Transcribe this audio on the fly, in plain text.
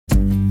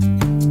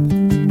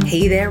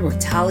Hey there, we're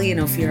Talia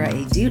and Ophira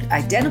Adut,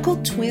 identical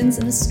twins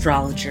and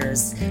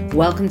astrologers.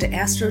 Welcome to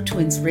Astro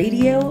Twins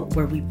Radio,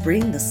 where we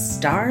bring the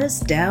stars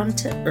down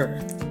to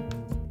earth.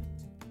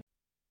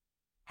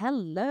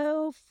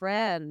 Hello,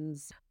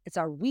 friends. It's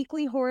our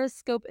weekly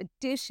horoscope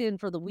edition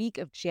for the week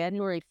of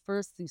January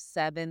 1st through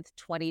 7th,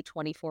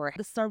 2024.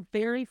 This is our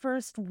very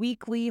first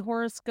weekly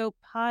horoscope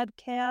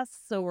podcast.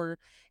 So we're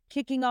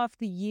kicking off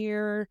the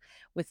year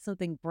with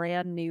something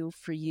brand new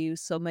for you.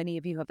 So many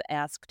of you have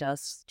asked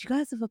us, do you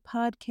guys have a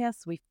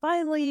podcast? We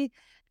finally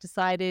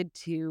decided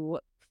to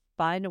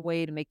find a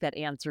way to make that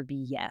answer be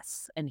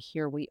yes. And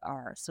here we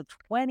are. So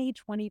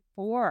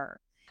 2024.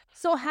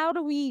 So how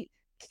do we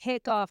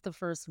kick off the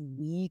first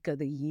week of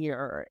the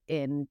year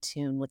in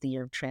tune with the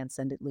year of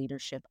transcendent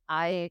leadership?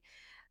 I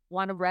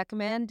want to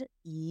recommend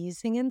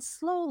easing in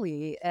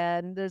slowly.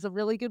 And there's a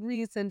really good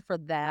reason for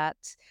that.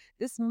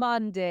 This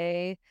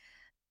Monday,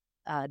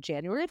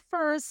 January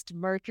 1st,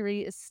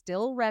 Mercury is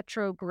still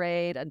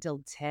retrograde until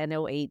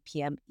 10:08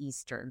 p.m.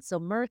 Eastern. So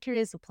Mercury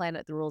is a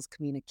planet that rules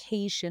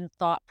communication,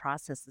 thought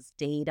processes,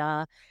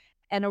 data.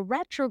 And a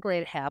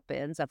retrograde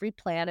happens. Every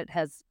planet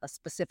has a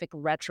specific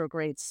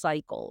retrograde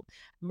cycle.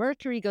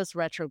 Mercury goes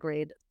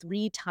retrograde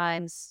 4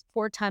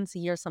 times a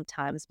year,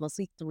 sometimes,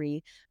 mostly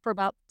 3, for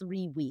about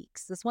 3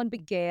 weeks. This one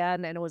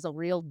began, and it was a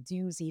real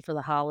doozy for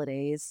the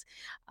holidays,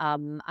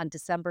 on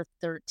December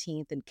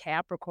 13th in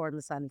Capricorn,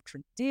 the sign of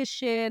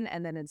tradition,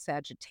 and then in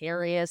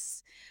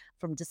Sagittarius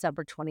from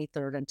December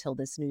 23rd until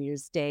this New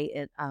Year's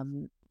Day,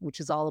 which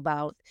is all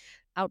about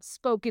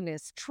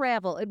outspokenness,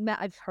 travel.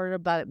 I've heard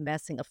about it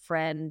messing. A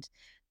friend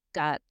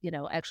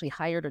actually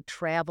hired a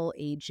travel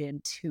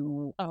agent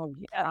who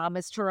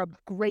promised her a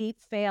great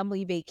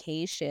family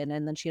vacation.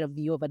 And then she had a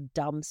view of a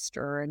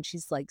dumpster. And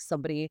she's like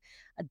a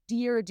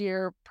dear,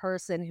 dear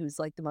person who's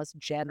like the most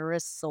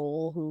generous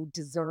soul who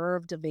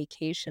deserved a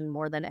vacation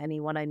more than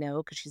anyone I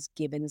know because she's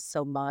given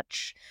so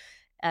much.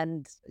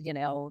 And,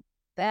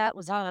 that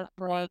was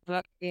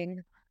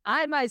heartbreaking.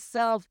 I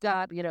myself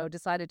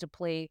decided to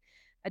play.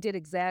 I did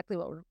exactly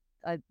what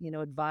I,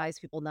 advise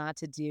people not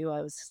to do.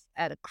 I was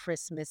at a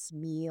Christmas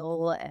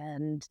meal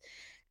and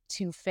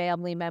two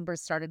family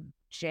members started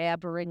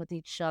jabbering with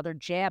each other,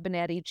 jabbing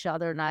at each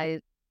other, and I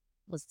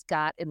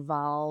got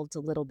involved a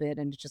little bit,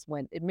 and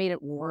it made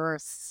it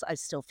worse. I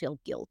still feel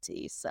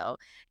guilty. So,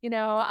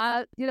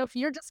 if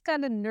you're just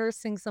kind of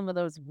nursing some of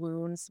those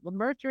wounds, well,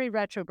 Mercury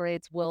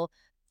retrogrades will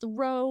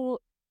throw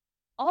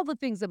all the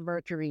things that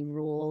Mercury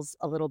rules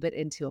a little bit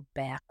into a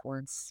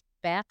backspin.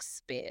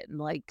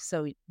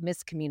 So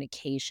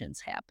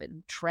miscommunications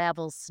happen,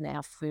 travel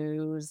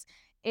snafus,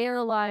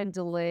 airline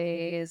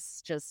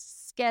delays,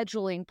 just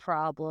scheduling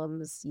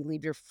problems. You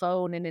leave your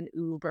phone in an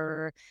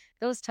Uber,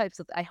 those types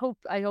of. I hope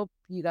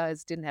you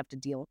guys didn't have to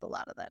deal with a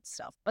lot of that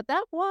stuff, but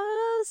that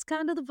was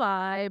kind of the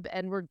vibe,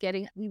 and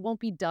we won't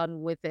be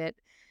done with it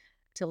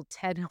till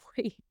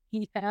 10:08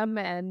 p.m.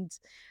 and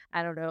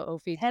I don't know,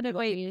 Ophi,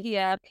 10:08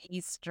 p.m.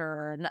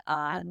 Eastern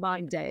on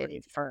Monday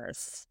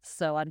 1st.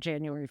 So on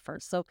January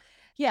 1st. So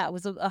yeah, it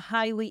was a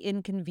highly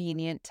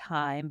inconvenient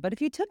time. But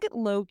if you took it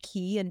low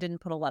key and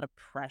didn't put a lot of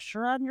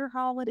pressure on your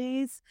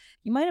holidays,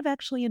 you might have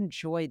actually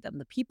enjoyed them.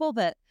 The people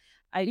that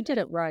You did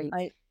it right.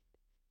 I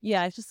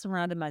just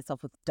surrounded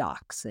myself with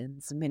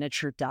dachshunds,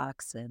 miniature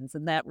dachshunds,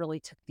 and that really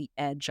took the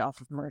edge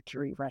off of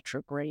Mercury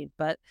retrograde.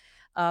 But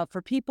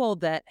for people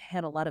that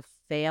had a lot of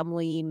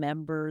family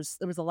members,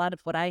 there was a lot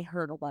of what I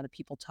heard a lot of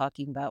people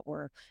talking about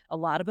were a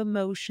lot of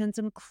emotions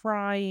and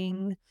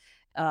crying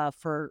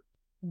for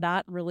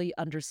not really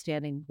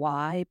understanding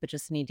why, but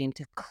just needing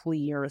to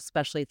clear,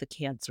 especially at the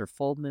Cancer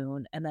full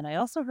moon. And then I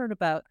also heard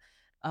about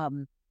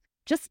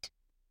just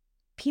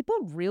people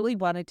really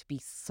wanted to be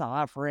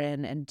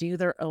sovereign and do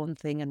their own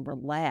thing and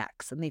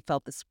relax. And they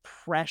felt this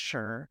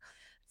pressure,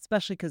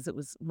 especially because it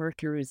was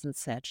Mercury's in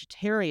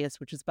Sagittarius,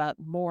 which is about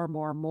more,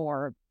 more,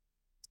 more.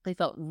 They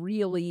felt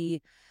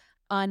really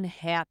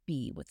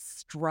unhappy with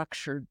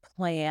structured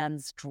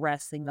plans,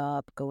 dressing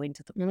up, going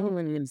to the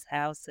relatives'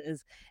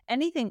 houses,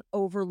 anything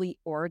overly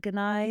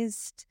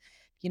organized.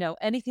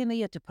 Anything that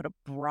you had to put a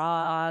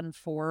bra on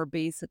for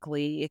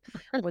basically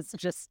was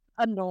just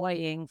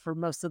annoying for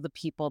most of the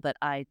people that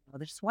I know.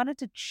 They just wanted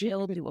to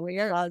chill, do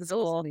a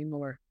puzzle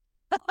anymore.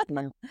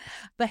 No.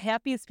 The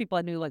happiest people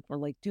I knew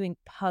were doing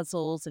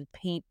puzzles and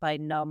paint by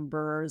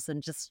numbers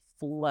and just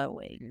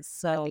flowing.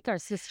 So I think our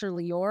sister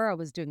Leora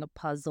was doing a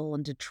puzzle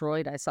in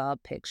Detroit. I saw a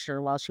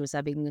picture while she was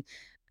having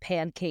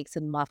pancakes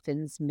and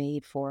muffins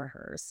made for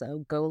her.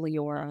 So go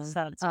Leora.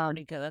 Sounds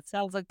pretty good. That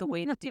sounds like the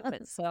way to do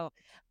it. So,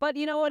 but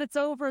you know what? It's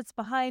over. It's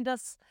behind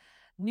us.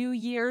 New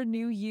year,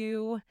 new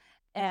you.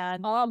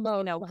 And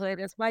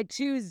it's by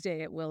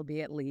Tuesday, it will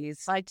be at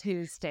least. By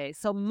Tuesday.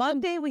 So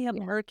Monday, we have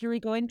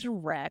Mercury going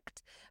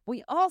direct.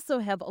 We also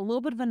have a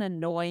little bit of an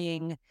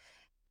annoying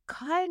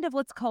kind of,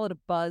 let's call it a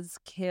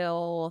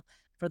buzzkill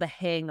for the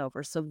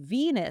hangover. So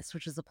Venus,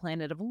 which is a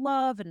planet of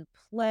love and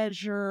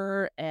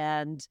pleasure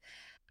and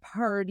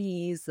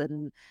parties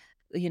and,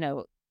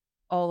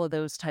 all of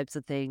those types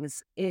of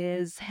things,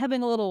 is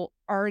having a little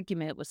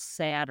argument with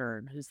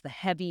Saturn, who's the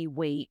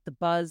heavyweight, the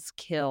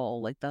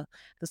buzzkill, like the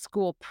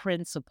school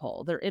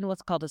principal. They're in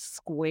what's called a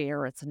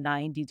square. It's a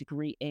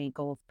 90-degree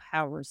angle of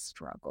power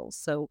struggle.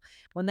 So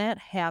when that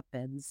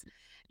happens,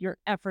 your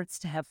efforts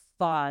to have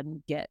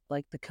fun get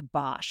like the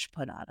kibosh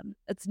put on them.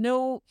 It's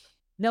no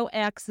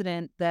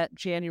accident that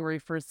January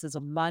 1st is a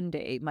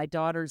Monday. My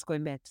daughter's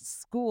going back to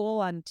school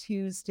on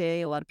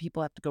Tuesday. A lot of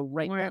people have to go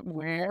right back to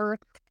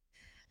work.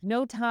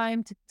 No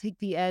time to take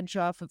the edge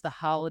off of the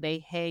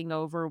holiday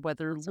hangover,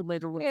 whether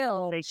literally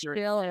Chill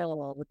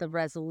with the yeah.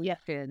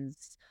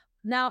 resolutions.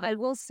 Now, I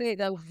will say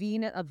though,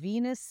 a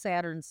Venus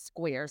Saturn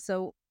square.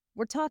 So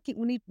we're talking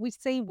when we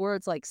say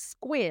words like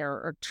square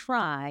or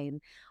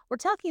trine, we're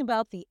talking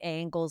about the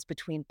angles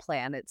between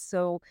planets.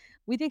 So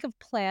we think of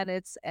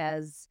planets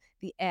as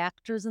the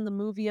actors in the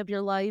movie of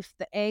your life.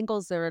 The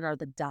angles they're in are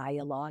the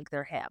dialogue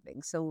they're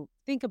having. So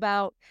think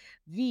about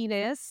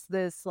Venus,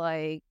 this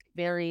like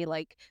very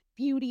like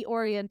beauty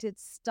oriented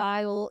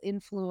style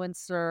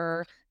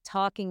influencer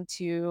talking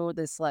to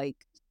this like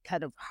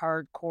kind of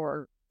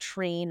hardcore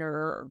trainer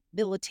or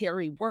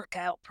military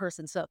workout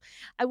person. So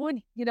I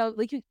would,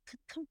 like you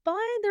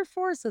combine their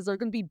forces. They're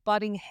going to be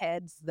butting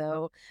heads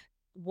though.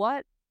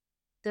 What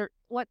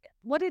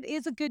what it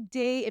is a good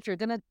day if you're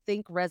going to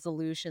think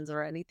resolutions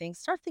or anything,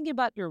 start thinking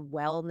about your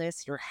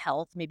wellness, your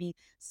health, maybe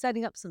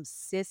setting up some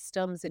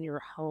systems in your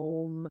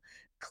home,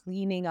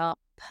 cleaning up,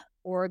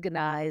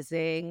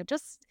 organizing.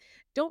 Just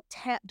don't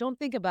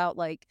think about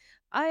like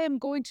I am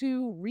going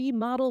to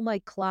remodel my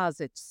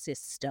closet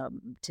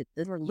system to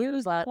Or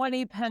lose lose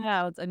 20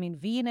 pounds. I mean,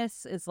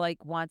 Venus is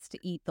like wants to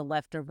eat the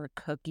leftover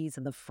cookies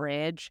in the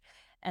fridge.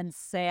 And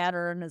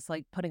Saturn is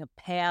like putting a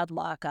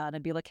padlock on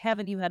and be like,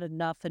 haven't you had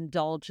enough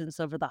indulgence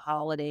over the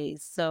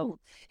holidays? So,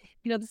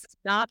 this is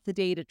not the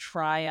day to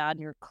try on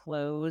your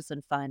clothes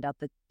and find out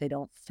that they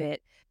don't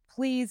fit.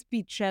 Please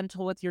be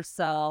gentle with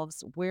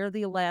yourselves. Wear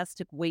the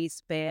elastic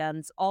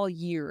waistbands all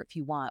year if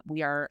you want.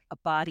 We are a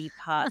body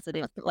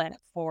positive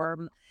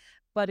platform.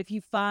 But if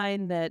you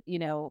find that,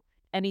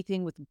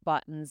 anything with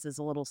buttons is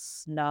a little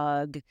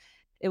snug,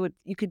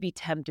 you could be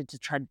tempted to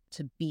try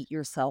to beat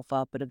yourself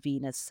up at a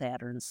Venus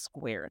Saturn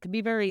square. It can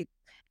be very,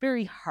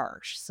 very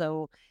harsh.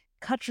 So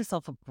cut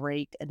yourself a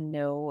break and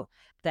know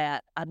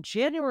that on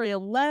January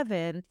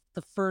 11th,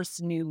 the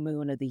first new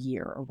moon of the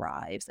year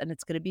arrives, and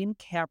it's going to be in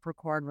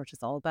Capricorn, which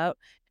is all about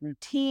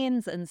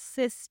routines and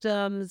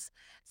systems.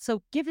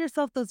 So give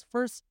yourself those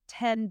first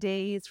 10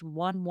 days from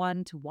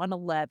 1/1 to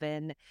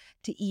 1/11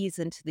 to ease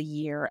into the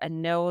year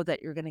and know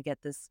that you're going to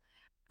get this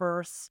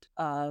burst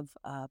of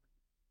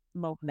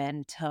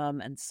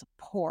momentum and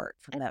support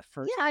from that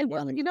first. Yeah,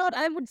 you know what?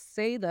 I would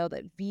say though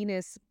that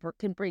Venus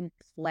can bring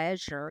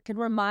pleasure, can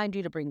remind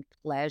you to bring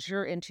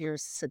pleasure into your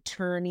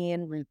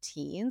Saturnian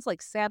routines.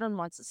 Like Saturn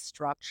wants to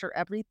structure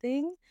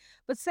everything,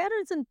 but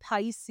Saturn's in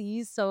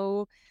Pisces,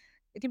 so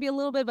it can be a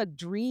little bit of a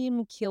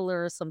dream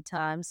killer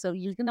sometimes. So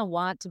you're gonna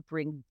want to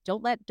bring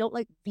don't let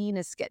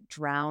Venus get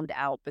drowned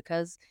out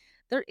because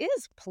there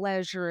is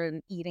pleasure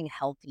in eating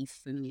healthy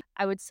food.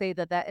 I would say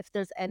that if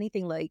there's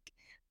anything like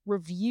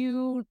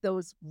review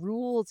those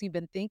rules you've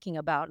been thinking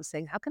about and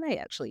saying, how can I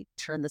actually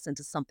turn this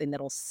into something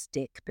that'll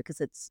stick because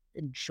it's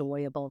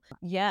enjoyable?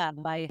 Yeah,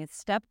 my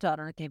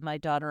stepdaughter gave my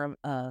daughter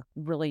a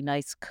really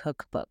nice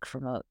cookbook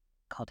from a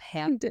called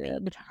Happy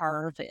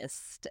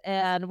Harvest,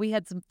 and we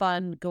had some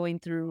fun going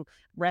through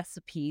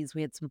recipes.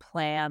 We had some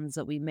plans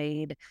that we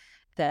made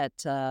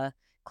that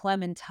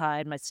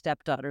Clementine, my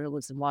stepdaughter who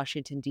lives in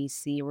Washington,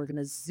 D.C., we're going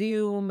to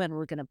Zoom and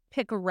we're going to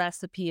pick a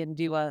recipe and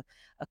do a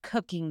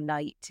cooking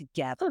night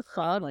together,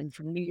 like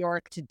from New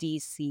York to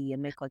D.C.,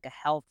 and make like a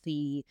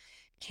healthy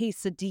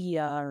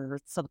quesadilla or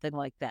something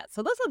like that.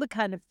 So those are the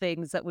kind of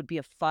things that would be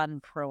a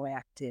fun,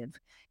 proactive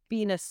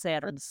Venus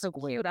Saturn So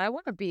square. cute. I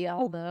want to be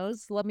all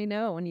those. Let me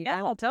know when you.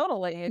 Yeah,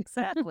 totally,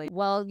 exactly.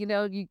 Well,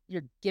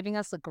 you're giving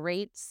us a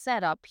great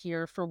setup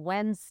here for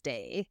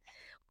Wednesday,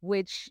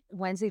 which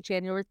Wednesday,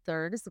 January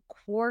 3rd, is the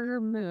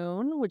quarter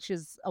moon, which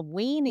is a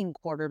waning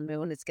quarter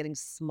moon. It's getting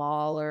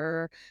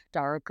smaller,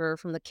 darker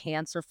from the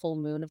Cancer full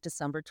moon of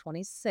December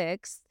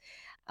 26th.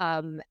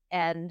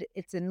 And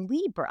it's in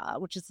Libra,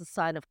 which is a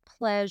sign of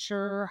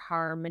pleasure,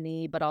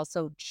 harmony, but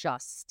also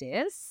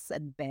justice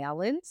and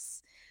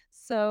balance.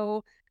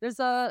 So there's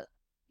and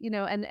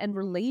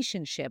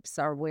relationships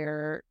are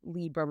where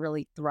Libra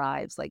really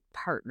thrives, like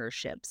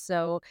partnerships.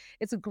 So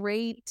it's a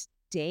great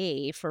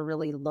day for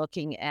really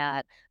looking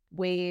at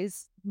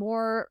ways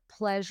more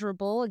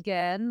pleasurable.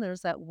 Again,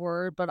 there's that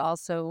word, but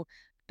also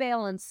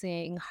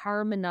balancing,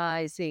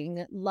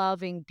 harmonizing,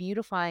 loving,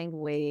 beautifying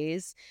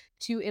ways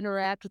to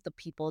interact with the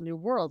people in your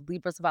world.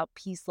 Libra's about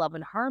peace, love,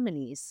 and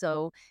harmony.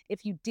 So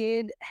if you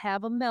did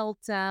have a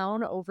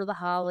meltdown over the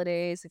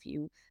holidays, if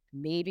you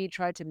maybe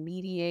tried to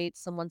mediate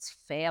someone's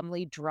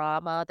family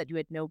drama that you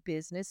had no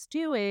business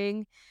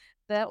doing,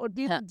 that would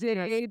be the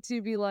day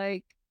to be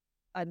like,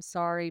 I'm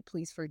sorry,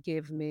 please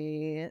forgive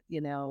me,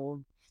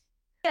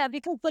 Yeah,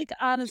 because, like,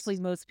 honestly,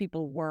 most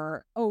people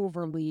were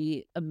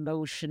overly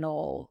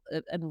emotional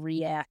and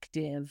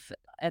reactive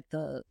at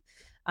the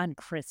on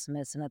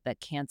Christmas and at that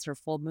Cancer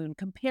full moon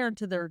compared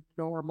to their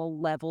normal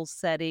level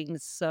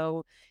settings,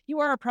 so you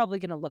are probably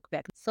gonna look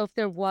back. So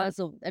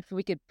if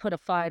we could put a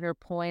finer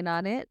point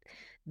on it,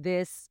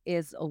 this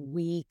is a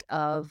week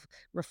of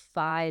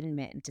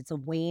refinement. It's a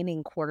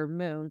waning quarter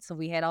moon. So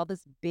we had all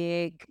this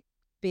big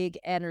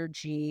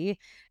energy.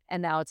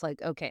 And now it's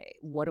like, okay,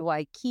 what do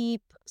I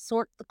keep?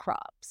 Sort the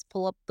crops,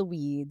 pull up the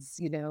weeds,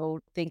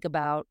 think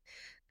about,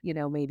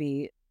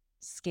 maybe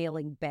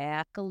scaling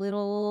back a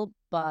little,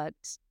 but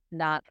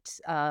not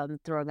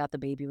throwing out the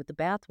baby with the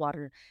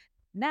bathwater.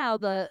 Now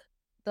the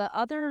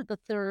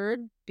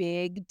third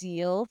big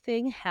deal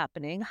thing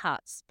happening,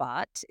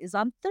 hotspot, is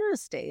on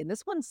Thursday, and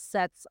this one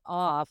sets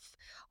off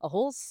a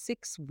whole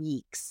 6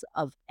 weeks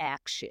of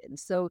action.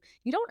 So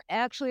you don't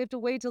actually have to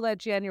wait till that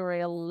January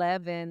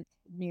 11th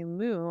new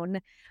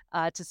moon,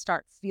 to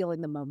start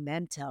feeling the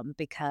momentum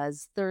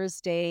because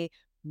Thursday,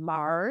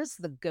 Mars,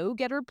 the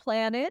go-getter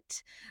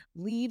planet,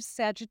 leaves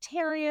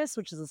Sagittarius,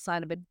 which is a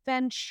sign of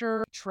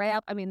adventure,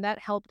 trap. I mean, that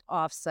helped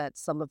offset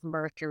some of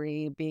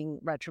Mercury being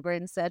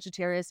retrograde in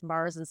Sagittarius.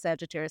 Mars and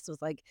Sagittarius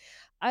was like,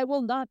 I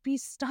will not be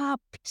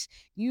stopped.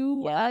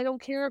 Yeah. I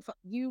don't care if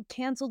you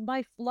canceled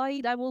my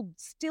flight, I will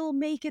still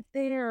make it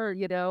there,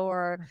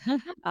 or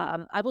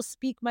I will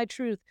speak my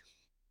truth.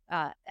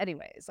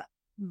 Anyways,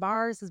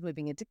 Mars is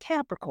moving into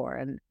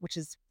Capricorn, which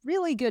is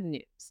really good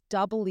news,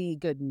 doubly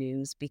good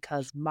news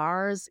because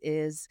Mars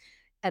is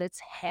at its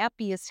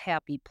happiest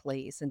happy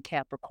place in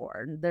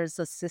Capricorn. There's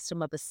a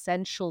system of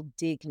essential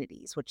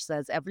dignities, which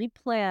says every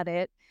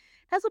planet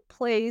has a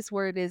place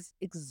where it is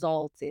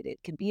exalted. It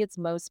can be its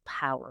most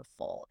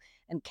powerful.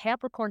 And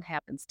Capricorn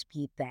happens to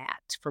be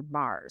that for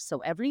Mars. So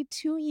every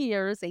 2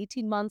 years,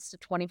 18 months to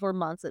 24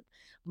 months,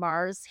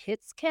 Mars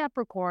hits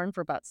Capricorn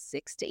for about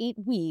 6 to 8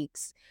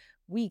 weeks.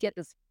 We get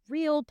this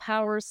real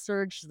power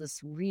surge,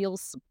 this real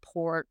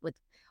support with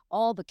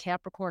all the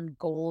Capricorn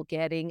goal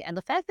getting. And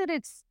the fact that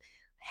it's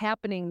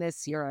happening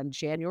this year on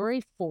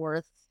January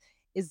 4th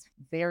is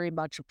very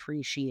much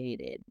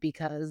appreciated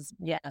because,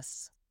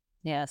 Yes.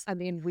 Yes. I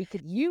mean, we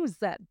could use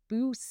that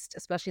boost,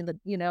 especially in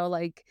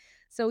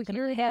so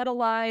Gonna here,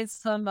 catalyze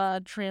some,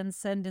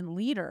 transcendent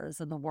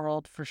leaders in the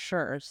world for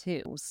sure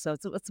too. So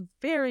it's a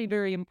very,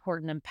 very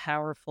important and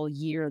powerful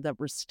year that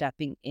we're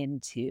stepping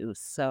into.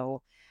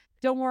 So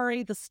don't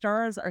worry, the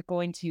stars are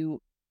going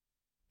to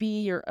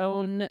be your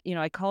own,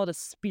 I call it a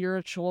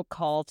spiritual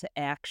call to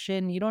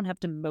action. You don't have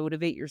to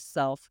motivate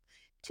yourself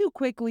too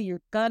quickly.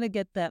 You're gonna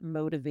get that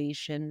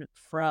motivation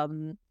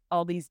from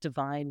all these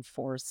divine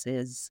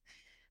forces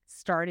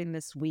starting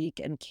this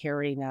week and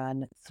carrying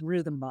on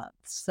through the month.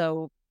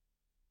 So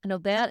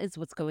that is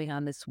what's going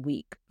on this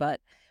week,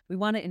 but we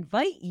want to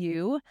invite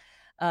you,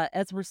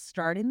 as we're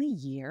starting the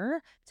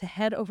year, to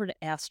head over to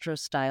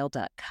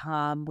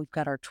astrostyle.com. We've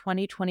got our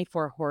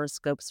 2024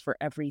 horoscopes for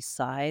every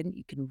sign.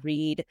 You can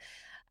read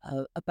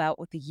about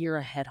what the year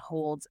ahead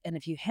holds. And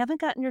if you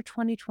haven't gotten your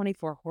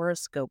 2024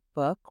 horoscope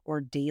book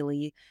or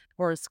daily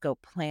horoscope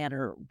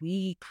planner,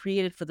 we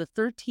created for the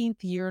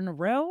 13th year in a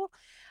row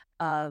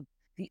uh,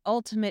 the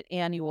ultimate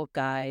annual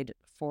guide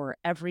for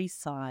every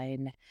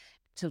sign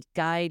to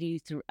guide you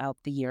throughout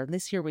the year. And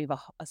this year we have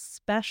a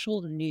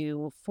special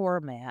new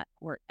format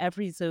where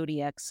every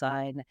zodiac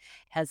sign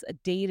has a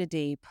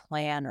day-to-day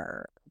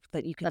planner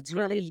that you can that's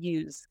really right.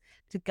 use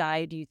to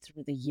guide you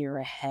through the year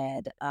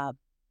ahead.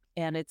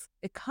 And it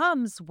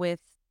comes with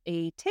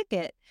a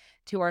ticket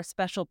to our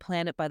special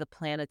Planet by the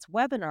Planets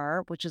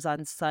webinar, which is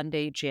on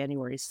Sunday,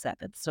 January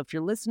 7th. So if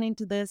you're listening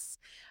to this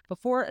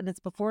it's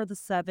before the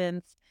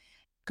 7th,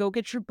 go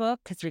get your book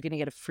because you're going to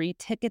get a free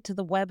ticket to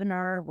the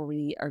webinar where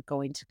we are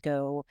going to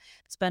go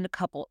spend a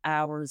couple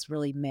hours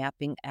really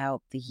mapping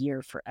out the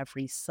year for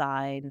every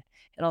sign.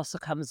 It also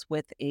comes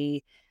with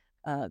a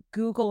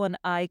Google and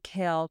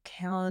iCal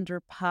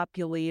calendar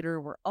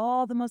populator where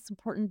all the most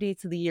important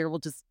dates of the year will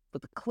just,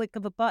 with a click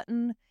of a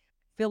button,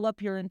 fill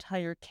up your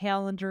entire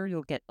calendar.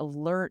 You'll get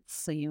alerts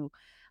so you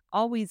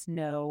always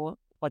know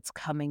what's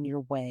coming your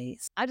way.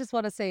 I just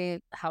want to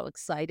say how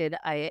excited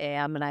I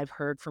am. And I've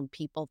heard from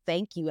people,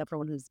 thank you,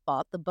 everyone who's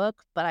bought the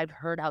book, but I've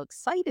heard how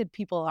excited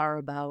people are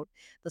about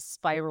the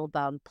spiral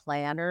bound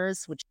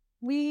planners, which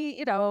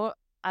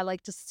I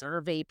like to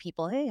survey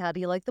people. Hey, how do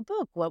you like the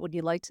book? What would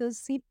you like to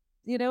see,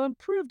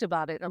 improved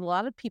about it? And a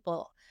lot of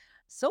people,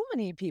 so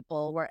many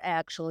people were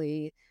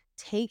actually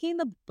taking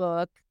the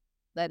book,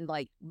 then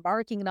like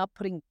marking it up,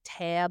 putting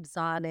tabs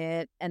on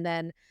it, and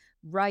then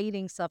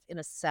writing stuff in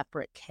a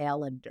separate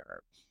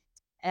calendar.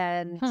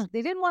 And Hmm.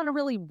 they didn't wanna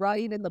really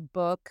write in the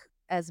book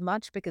as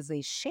much because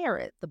they share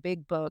it. The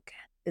big book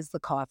is the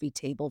coffee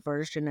table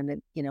version,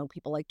 and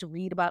people like to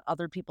read about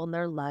other people in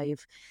their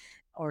life,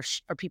 or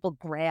people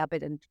grab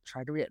it and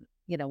try to read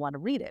wanna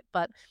read it.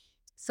 But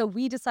so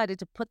we decided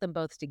to put them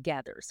both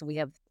together. So we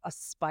have a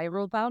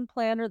spiral bound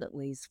planner that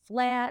lays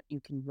flat, you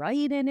can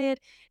write in it,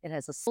 it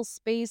has a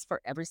space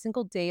for every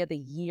single day of the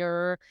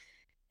year,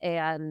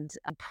 and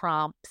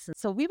prompts. And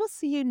so we will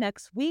see you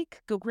next week.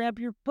 Go grab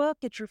your book,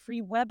 get your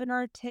free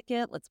webinar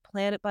ticket. Let's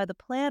plan it by the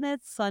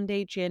planets.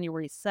 Sunday,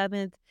 January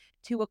 7th,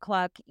 2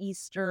 o'clock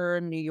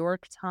Eastern, New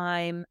York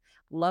time.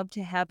 Love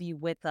to have you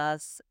with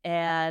us.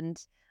 And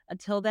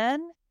until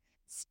then,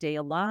 stay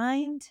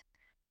aligned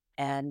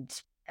and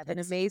have an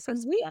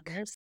amazing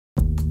week.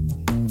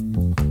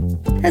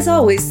 As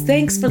always,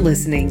 thanks for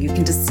listening. You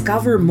can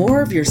discover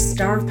more of your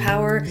star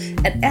power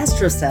at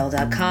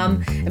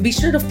astrocell.com and be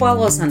sure to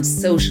follow us on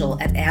social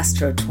at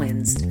Astro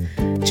Twins.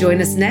 Join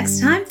us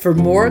next time for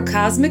more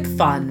cosmic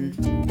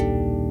fun.